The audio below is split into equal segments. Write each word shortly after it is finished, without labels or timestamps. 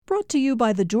brought to you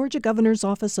by the Georgia Governor's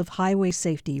Office of Highway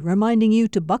Safety, reminding you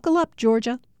to buckle up,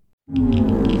 Georgia.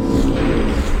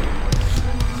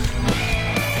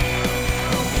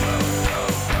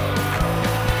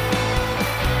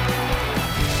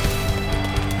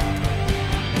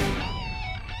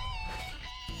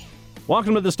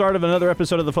 Welcome to the start of another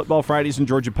episode of the Football Fridays in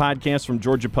Georgia podcast from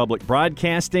Georgia Public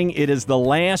Broadcasting. It is the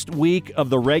last week of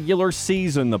the regular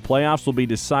season. The playoffs will be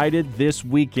decided this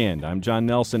weekend. I'm John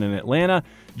Nelson in Atlanta,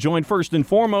 joined first and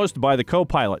foremost by the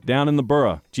co-pilot down in the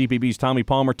borough, GPB's Tommy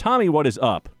Palmer. Tommy, what is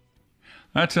up?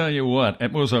 I tell you what,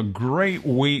 it was a great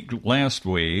week last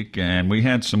week, and we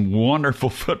had some wonderful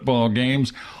football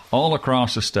games all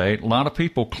across the state. A lot of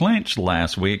people clinched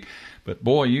last week. But,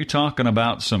 boy, you talking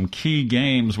about some key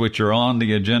games which are on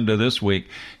the agenda this week,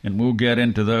 and we'll get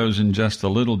into those in just a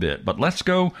little bit. But let's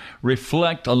go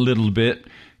reflect a little bit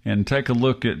and take a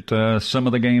look at some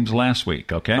of the games last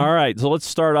week, okay? All right, so let's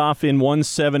start off in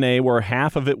 1-7A where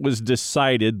half of it was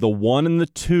decided. The 1 and the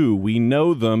 2, we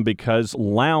know them because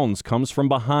Lowndes comes from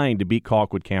behind to beat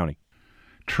Colquitt County.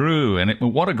 True, and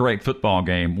what a great football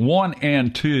game. 1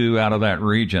 and 2 out of that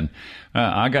region.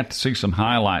 I got to see some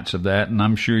highlights of that, and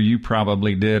I'm sure you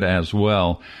probably did as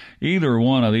well. Either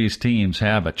one of these teams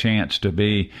have a chance to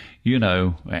be,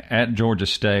 at Georgia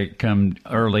State come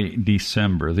early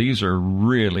December. These are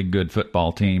really good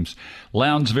football teams.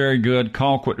 Lowndes very good,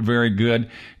 Colquitt very good,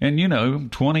 and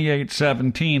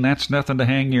 28-17, that's nothing to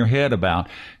hang your head about.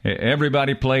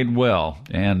 Everybody played well,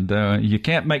 and you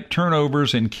can't make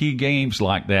turnovers in key games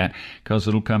like that because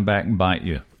it'll come back and bite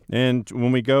you. And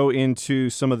when we go into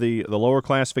some of the lower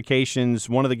classifications,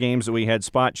 one of the games that we had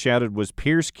spot shouted was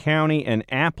Pierce County and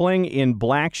Appling in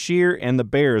Blackshear, and the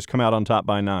Bears come out on top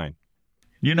by 9.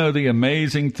 The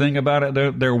amazing thing about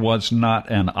it, there was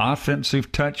not an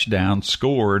offensive touchdown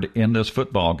scored in this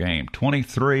football game.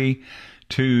 23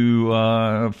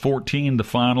 to 14 the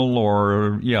final,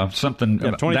 or something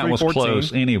that was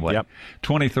close anyway. Yep.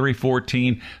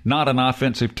 23-14, not an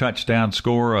offensive touchdown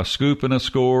score, a scoop and a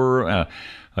score,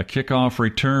 a kickoff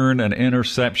return, an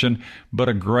interception, but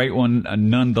a great one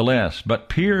nonetheless. But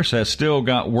Pierce has still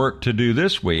got work to do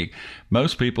this week.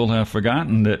 Most people have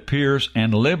forgotten that Pierce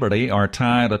and Liberty are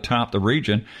tied atop the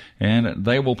region, and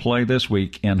they will play this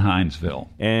week in Hinesville.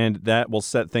 And that will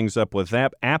set things up with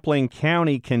that. Appling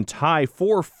County can tie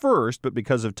for first, but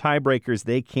because of tiebreakers,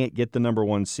 they can't get the number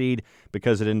 1 seed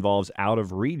because it involves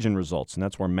out-of-region results, and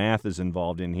that's where math is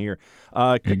involved in here.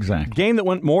 Exactly. Game that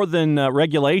went more than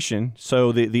regulation,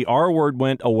 so the R word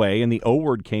went away and the O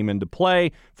word came into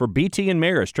play for BT and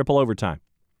Marist, triple overtime.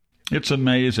 It's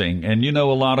amazing. And, a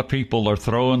lot of people are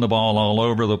throwing the ball all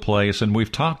over the place, and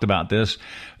we've talked about this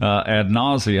ad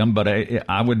nauseum, but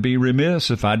I would be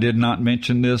remiss if I did not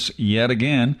mention this yet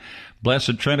again.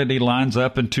 Blessed Trinity lines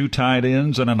up in 2 tight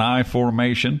ends in an I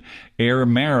formation. Air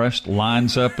Marist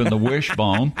lines up in the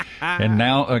wishbone and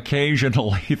now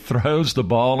occasionally throws the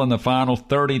ball in the final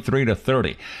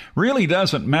 33-30. Really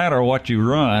doesn't matter what you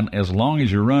run as long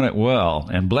as you run it well.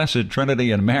 And Blessed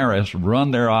Trinity and Marist run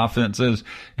their offenses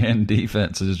and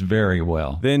defenses very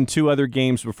well. Then 2 other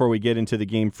games before we get into the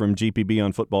game from GPB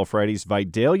on Football Fridays.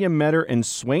 Vidalia, Metter, and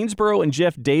Swainsboro and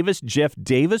Jeff Davis. Jeff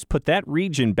Davis put that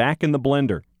region back in the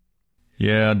blender.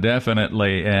 Yeah,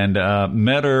 definitely. And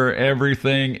Metter,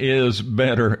 everything is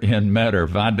better in Metter.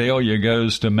 Vidalia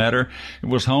goes to Metter. It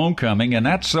was homecoming, and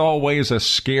that's always a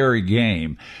scary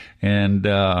game. And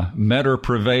Metter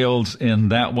prevails in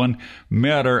that one.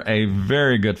 Metter, a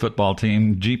very good football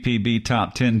team, GPB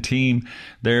top 10 team.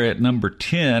 They're at number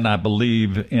 10, I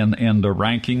believe, in the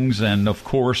rankings. And, of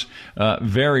course,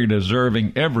 very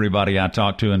deserving. Everybody I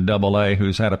talked to in AA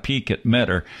who's had a peek at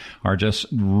Metter are just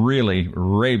really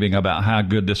raving about how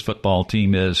good this football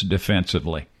team is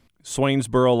defensively.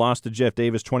 Swainsboro lost to Jeff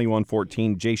Davis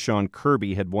 21-14. Jay Sean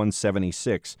Kirby had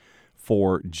 176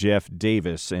 for Jeff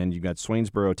Davis. And you got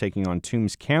Swainsboro taking on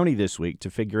Toombs County this week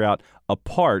to figure out a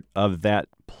part of that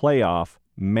playoff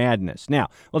madness. Now,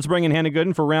 let's bring in Hannah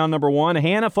Gooden for round number 1.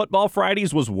 Hannah, Football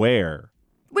Fridays was where?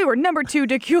 We were number 2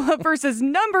 Decula versus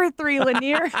number 3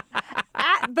 Lanier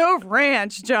at the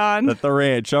Ranch, John. At the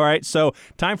Ranch. All right, so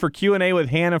time for Q&A with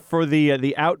Hannah for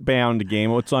the outbound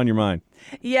game. What's on your mind?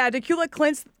 Yeah, Decula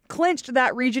clinched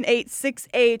that Region 8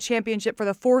 6A championship for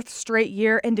the 4th straight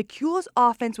year, and Decula's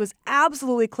offense was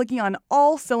absolutely clicking on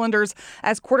all cylinders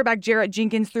as quarterback Jarrett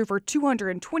Jenkins threw for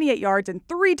 228 yards and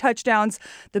 3 touchdowns.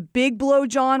 The big blow,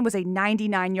 John, was a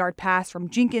 99-yard pass from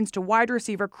Jenkins to wide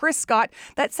receiver Chris Scott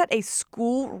that set a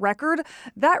school record.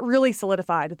 That really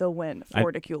solidified the win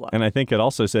for Decula. And I think it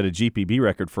also set a GPB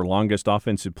record for longest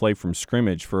offensive play from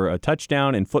scrimmage for a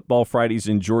touchdown in Football Fridays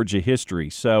in Georgia history.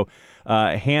 So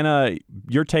Hannah,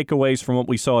 your takeaways from what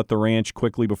we saw at the Ranch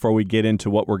quickly before we get into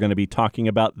what we're going to be talking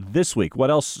about this week. What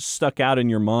else stuck out in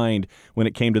your mind when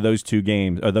it came to those two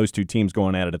teams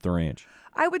going at it at the Ranch?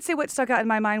 I would say what stuck out in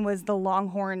my mind was the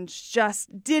Longhorns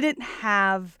just didn't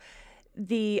have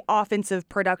the offensive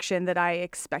production that I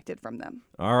expected from them.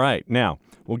 All right. Now,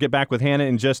 we'll get back with Hannah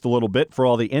in just a little bit for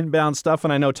all the inbound stuff.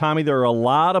 And I know, Tommy, there are a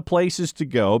lot of places to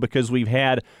go because we've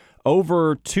had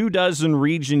over 24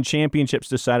 region championships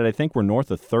decided. I think we're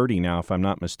north of 30 now, if I'm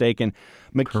not mistaken.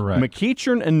 Correct.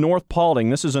 McEachern and North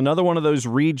Paulding, this is another one of those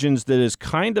regions that is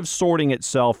kind of sorting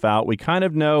itself out. We kind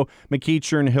of know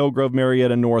McEachern, Hillgrove,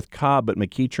 Marietta, North Cobb, but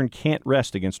McEachern can't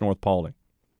rest against North Paulding.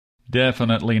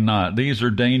 Definitely not. These are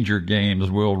danger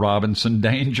games, Will Robinson.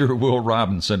 Danger, Will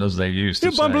Robinson, as they used to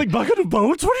say. You bumbling bucket of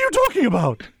bones? What are you talking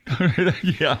about?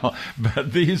 Yeah,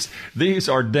 but these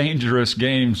are dangerous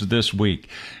games this week.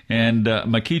 And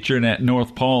McEachern at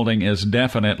North Paulding is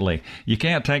definitely, you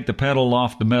can't take the pedal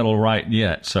off the metal right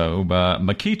yet. So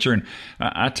McEachern,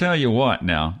 I tell you what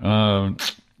now,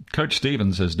 Coach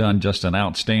Stevens has done just an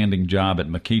outstanding job at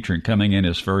McEachern coming in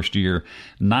his first year,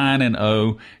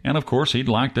 9-0, and of course he'd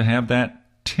like to have that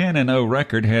 10-0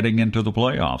 record heading into the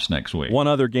playoffs next week. One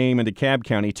other game in DeKalb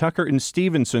County, Tucker and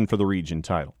Stevenson for the region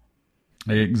title.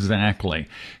 Exactly,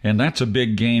 and that's a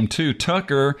big game too.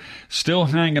 Tucker still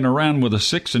hanging around with a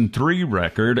 6-3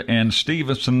 record, and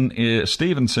Stevenson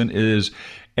is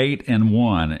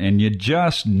 8-1, and you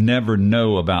just never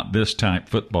know about this type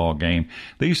football game.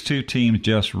 These two teams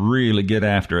just really get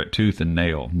after it tooth and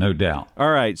nail, no doubt. All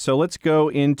right, so let's go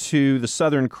into the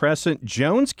Southern Crescent.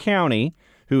 Jones County,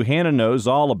 who Hannah knows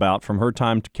all about from her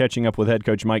time catching up with head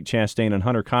coach Mike Chastain and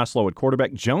Hunter Koslow at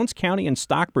quarterback. Jones County and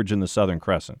Stockbridge in the Southern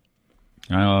Crescent.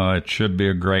 Oh, it should be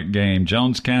a great game.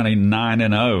 Jones County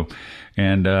 9-0,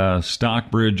 and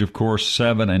Stockbridge, of course,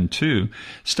 7-2.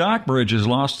 Stockbridge has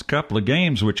lost a couple of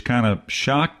games, which kind of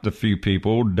shocked a few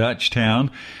people. Dutchtown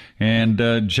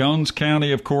and Jones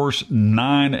County, of course,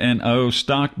 9-0.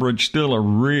 Stockbridge still a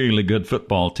really good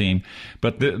football team,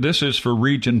 but this is for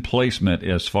region placement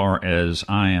as far as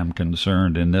I am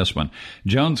concerned in this one.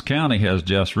 Jones County has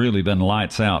just really been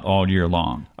lights out all year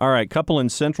long. All right, couple in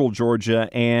Central Georgia,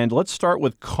 and let's start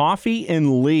with Coffee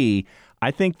and Lee.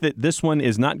 I think that this one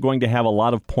is not going to have a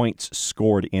lot of points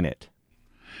scored in it.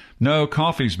 No,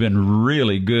 Coffee's been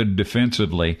really good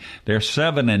defensively. They're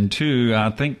 7-2. I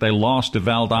think they lost to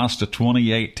Valdosta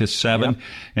 28-7, yep.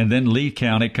 And then Lee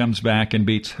County comes back and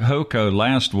beats Hoko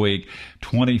last week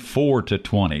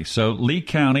 24-20. So Lee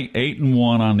County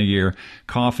 8-1 on the year,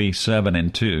 Coffee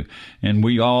 7-2, and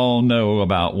we all know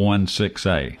about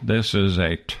 1-6A. This is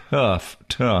a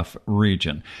tough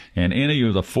region, and any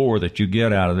of the four that you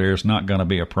get out of there is not going to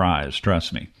be a prize.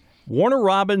 Trust me. Warner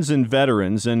Robins and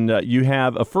veterans, and you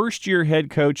have a first-year head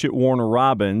coach at Warner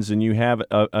Robins, and you have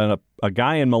a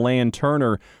guy in Milan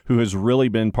Turner who has really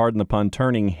been, pardon the pun,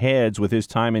 turning heads with his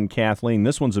time in Kathleen.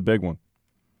 This one's a big one.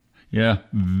 Yeah,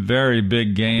 very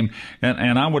big game.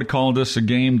 And I would call this a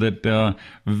game that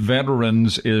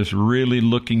veterans is really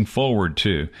looking forward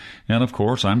to. And, of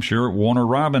course, I'm sure Warner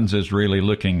Robins is really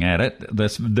looking at it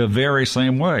that's the very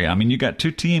same way. I mean, you got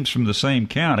two teams from the same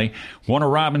county. Warner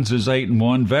Robins is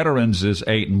 8-1. Veterans is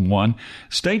 8-1.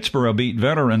 Statesboro beat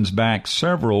Veterans back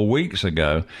several weeks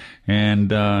ago.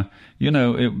 And,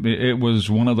 it was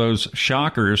one of those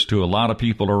shockers to a lot of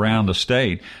people around the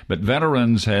state. But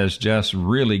Veterans has just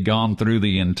really gone through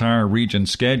the entire region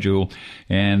schedule,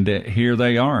 and here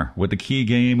they are with the key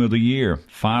game of the year,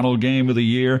 final game of the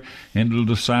year, and it'll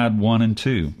decide 1 and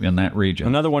 2 in that region.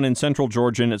 Another one in Central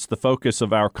Georgia, and it's the focus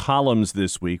of our columns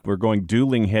this week. We're going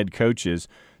dueling head coaches.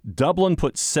 Dublin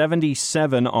put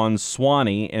 77 on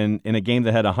Swanee in a game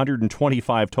that had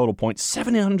 125 total points,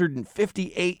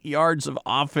 758 yards of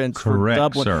offense for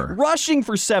Dublin. Sir. Rushing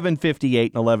for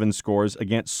 758 and 11 scores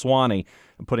against Swanee,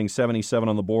 putting 77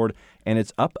 on the board. And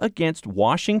it's up against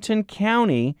Washington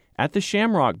County at the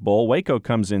Shamrock Bowl. Waco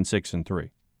comes in 6-3.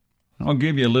 I'll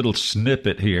give you a little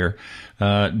snippet here.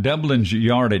 Dublin's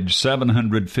yardage,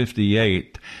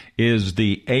 758, is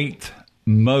the 8th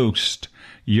most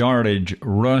yardage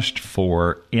rushed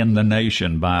for in the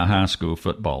nation by a high school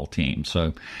football team.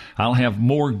 So I'll have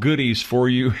more goodies for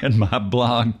you in my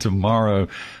blog tomorrow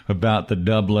about the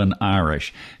Dublin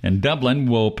Irish. And Dublin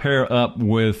will pair up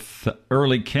with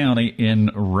Early County in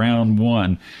round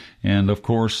 1. And, of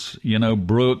course,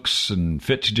 Brooks and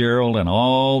Fitzgerald and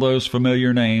all those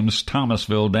familiar names,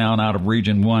 Thomasville down out of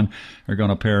Region 1, are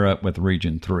going to pair up with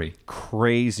Region 3.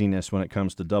 Craziness when it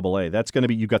comes to AA. That's going to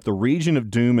be, you've got the Region of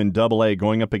Doom and AA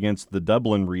going up against the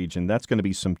Dublin region. That's going to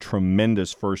be some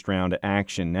tremendous first-round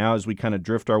action. Now, as we kind of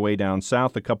drift our way way down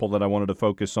south. A couple that I wanted to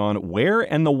focus on. Ware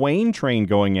and the Wayne train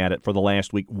going at it for the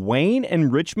last week. Wayne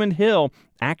and Richmond Hill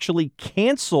actually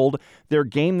canceled their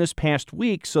game this past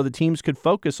week so the teams could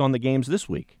focus on the games this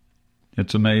week.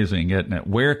 It's amazing, isn't it?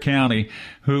 Ware County,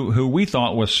 who we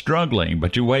thought was struggling,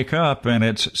 but you wake up and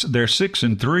they're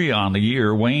 6-3 on the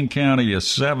year. Wayne County is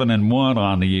 7-1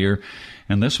 on the year,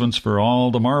 and this one's for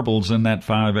all the marbles in that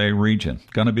 5A region.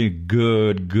 Going to be a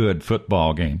good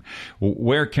football game.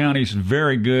 Ware County's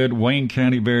very good. Wayne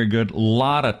County very good. A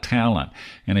lot of talent.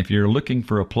 And if you're looking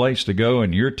for a place to go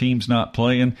and your team's not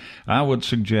playing, I would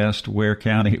suggest Ware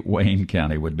County, Wayne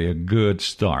County would be a good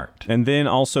start. And then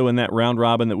also in that round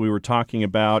robin that we were talking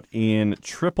about in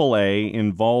AAA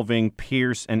involving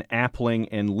Pierce and Appling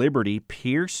and Liberty.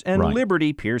 Pierce and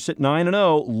Liberty. Pierce at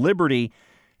 9-0. Liberty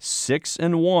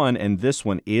 6-1, and this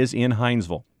one is in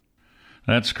Hinesville.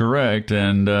 That's correct,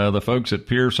 and the folks at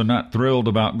Pierce are not thrilled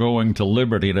about going to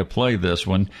Liberty to play this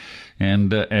one.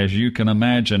 And as you can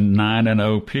imagine,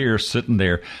 9-0 Pierce sitting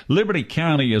there. Liberty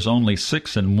County is only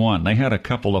 6-1. They had a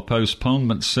couple of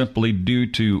postponements simply due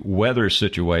to weather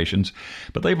situations,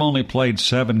 but they've only played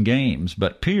 7 games.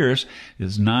 But Pierce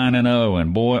is 9-0,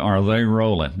 and boy, are they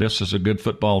rolling. This is a good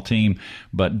football team,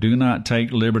 but do not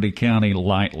take Liberty County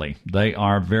lightly. They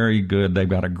are very good. They've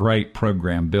got a great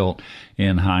program built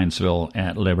in Hinesville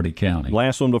at Liberty County.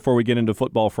 Last one before we get into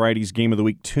Football Friday's Game of the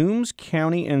Week, Toombs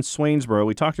County and Swainsboro.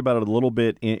 We talked about it a little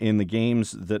bit in the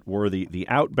games that were the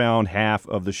outbound half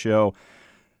of the show.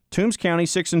 Toombs County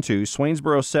 6-2,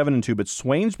 Swainsboro 7-2, but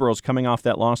Swainsboro's coming off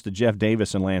that loss to Jeff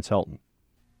Davis and Lance Helton.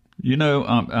 You know,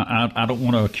 I don't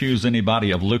want to accuse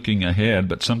anybody of looking ahead,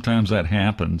 but sometimes that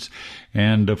happens.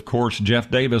 And, of course, Jeff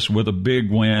Davis with a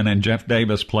big win, and Jeff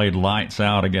Davis played lights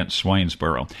out against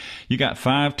Swainsboro. You got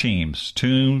 5 teams,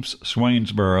 Toombs,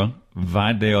 Swainsboro,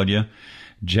 Vidalia,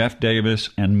 Jeff Davis,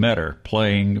 and Metter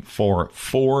playing for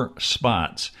 4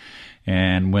 spots.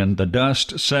 And when the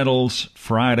dust settles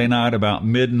Friday night about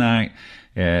midnight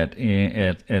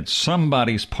at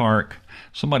somebody's park,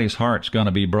 somebody's heart's going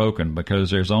to be broken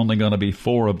because there's only going to be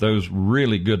 4 of those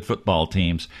really good football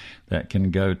teams that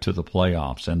can go to the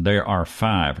playoffs. And there are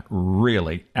 5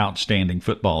 really outstanding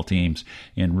football teams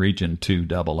in Region 2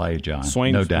 AA, John.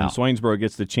 No doubt. Swainsboro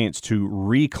gets the chance to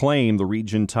reclaim the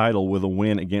region title with a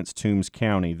win against Toombs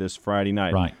County this Friday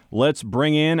night. Right. Let's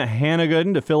bring in Hannah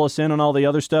Gooden to fill us in on all the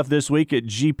other stuff this week at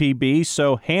GPB.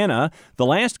 So, Hannah, the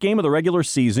last game of the regular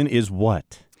season is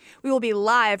what? We will be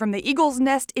live from the Eagles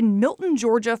Nest in Milton,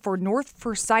 Georgia for North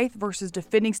Forsyth versus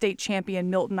defending state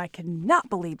champion Milton. I cannot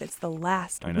believe it's the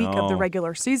last week of the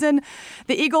regular season.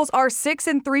 The Eagles are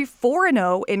 6-3,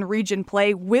 4-0 in region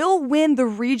play, will win the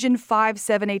Region 5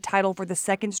 7A title for the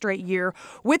second straight year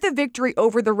with a victory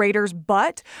over the Raiders,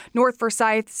 but North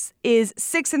Forsyth is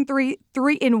 6-3,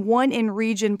 3-1 in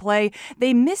region play.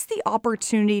 They missed the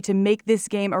opportunity to make this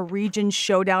game a region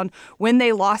showdown when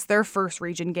they lost their first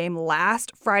region game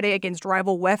last Friday against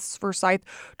rival West Forsyth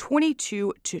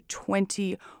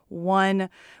 22-21.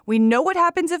 We know what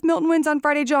happens if Milton wins on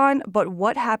Friday, John, but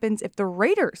what happens if the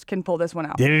Raiders can pull this one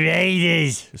out? The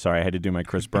Raiders! Sorry, I had to do my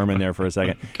Chris Berman there for a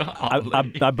second.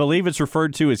 I believe it's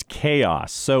referred to as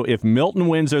chaos. So if Milton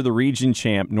wins, they're the region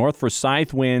champ. North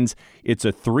Forsyth wins. It's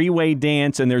a 3-way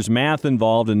dance, and there's math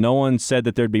involved, and no one said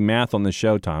that there'd be math on the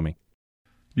show, Tommy.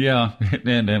 Yeah,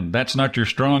 and that's not your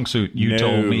strong suit, you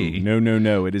told me.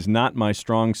 No. It is not my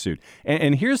strong suit.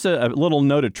 And here's a little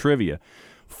note of trivia.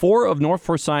 4 of North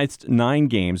Forsyth's 9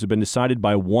 games have been decided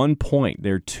by 1 point.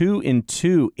 They're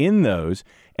 2-2 in those.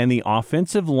 And the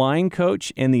offensive line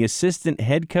coach and the assistant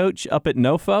head coach up at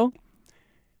NOFO,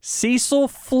 Cecil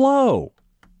Flo.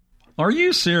 Are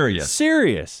you serious?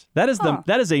 Serious. That is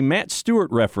a Matt Stewart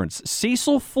reference.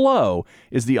 Cecil Flo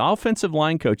is the offensive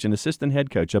line coach and assistant head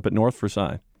coach up at North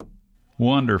Forsyth.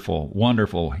 Wonderful.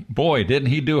 Boy, didn't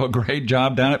he do a great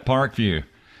job down at Parkview.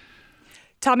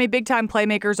 Tommy, big-time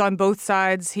playmakers on both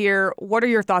sides here. What are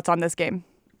your thoughts on this game?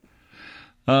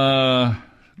 The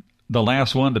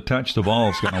last one to touch the ball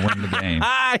is going to win the game.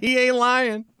 He ain't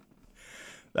lying.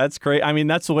 That's great. I mean,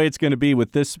 that's the way it's going to be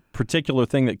with this particular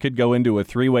thing that could go into a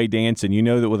 3-way dance. And you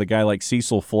know that with a guy like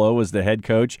Cecil Flo as the head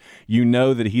coach, you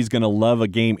know that he's going to love a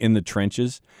game in the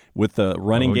trenches with the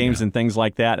running games and things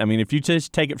like that. I mean, if you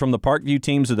just take it from the Parkview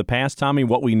teams of the past, Tommy,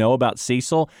 what we know about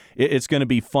Cecil, it's going to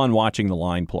be fun watching the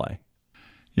line play.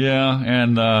 Yeah,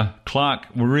 and the clock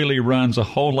really runs a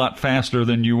whole lot faster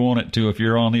than you want it to if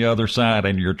you're on the other side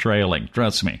and you're trailing.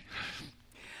 Trust me.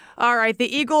 All right,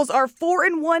 the Eagles are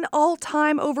 4-1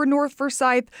 all-time over North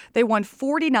Forsyth. They won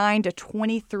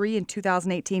 49-23 in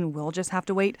 2018. We'll just have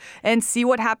to wait and see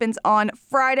what happens on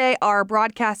Friday. Our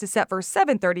broadcast is set for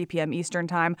 7:30 p.m. Eastern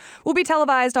Time. We'll be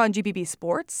televised on GPB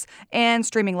Sports and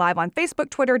streaming live on Facebook,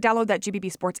 Twitter. Download that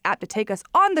GPB Sports app to take us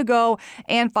on the go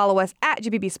and follow us at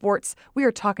GPB Sports. We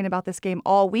are talking about this game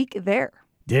all week there.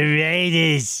 The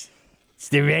Raiders. It's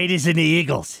the Raiders and the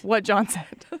Eagles. What John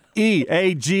said.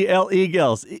 E-A-G-L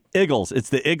Eagles. Eagles. It's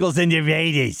the Eagles and the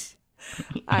Raiders.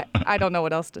 I don't know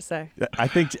what else to say. I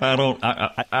think I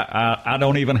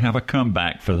don't even have a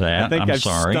comeback for that. I think I'm I've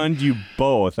sorry. stunned you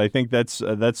both. I think that's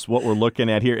what we're looking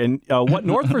at here. And what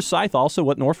North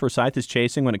Forsyth is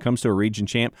chasing when it comes to a region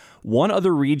champ, one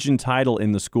other region title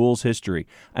in the school's history.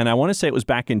 And I want to say it was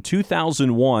back in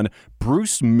 2001.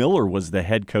 Bruce Miller was the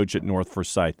head coach at North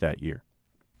Forsyth that year.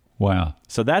 Wow.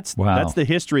 So that's the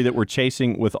history that we're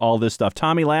chasing with all this stuff.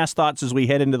 Tommy, last thoughts as we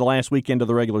head into the last weekend of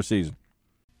the regular season.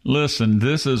 Listen,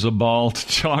 this is a ball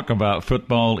to talk about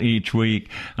football each week.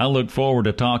 I look forward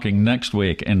to talking next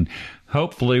week, and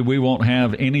hopefully we won't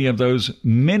have any of those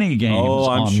mini games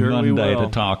on Monday to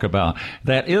talk about.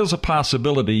 That is a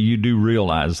possibility. You do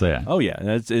realize that. Oh, yeah.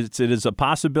 It is a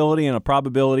possibility and a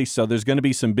probability. So there's going to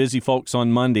be some busy folks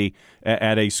on Monday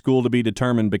at a school to be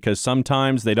determined, because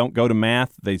sometimes they don't go to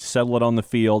math. They settle it on the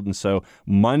field. And so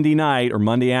Monday night or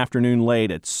Monday afternoon late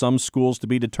at some schools to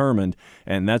be determined.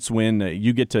 And that's when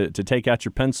you get to take out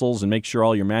your pencils and make sure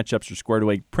all your matchups are squared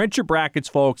away. Print your brackets,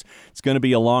 folks. It's going to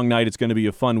be a long night. It's going to be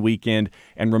a fun weekend.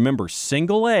 And remember,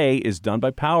 single A is done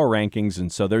by Power Rankings,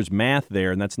 and so there's math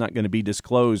there, and that's not going to be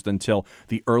disclosed until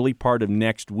the early part of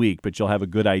next week, but you'll have a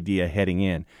good idea heading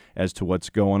in as to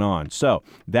what's going on. So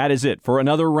that is it for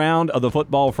another round of the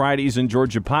Football Fridays in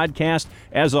Georgia podcast.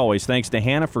 As always, thanks to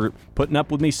Hannah for putting up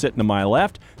with me sitting to my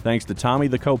left. Thanks to Tommy,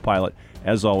 the co-pilot.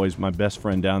 As always, my best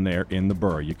friend down there in the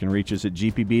Burr. You can reach us at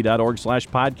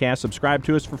gpb.org/podcast. Subscribe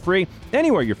to us for free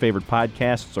anywhere your favorite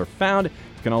podcasts are found.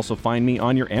 You can also find me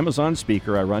on your Amazon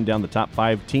speaker. I run down the top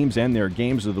 5 teams and their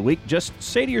games of the week. Just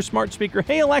say to your smart speaker,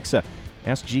 "Hey, Alexa,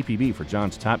 ask GPB for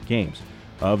John's top games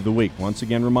of the week." Once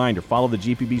again, reminder, follow the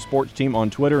GPB Sports team on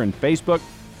Twitter and Facebook.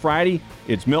 Friday,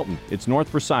 it's Milton. It's North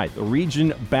Forsyth. The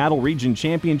Region Battle Region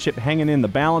Championship hanging in the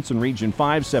balance in Region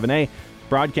 5, 7A.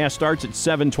 Broadcast starts at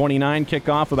 7:29,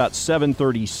 kickoff about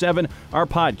 7:37. Our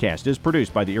podcast is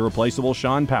produced by the irreplaceable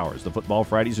Sean Powers. The Football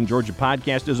Fridays in Georgia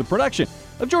podcast is a production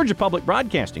of Georgia Public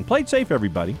Broadcasting. Play it safe,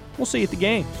 everybody. We'll see you at the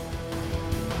games.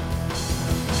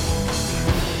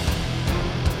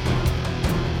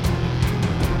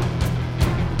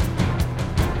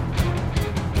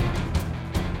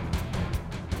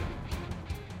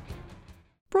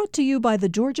 Brought to you by the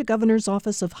Georgia Governor's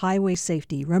Office of Highway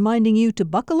Safety, reminding you to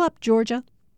buckle up, Georgia.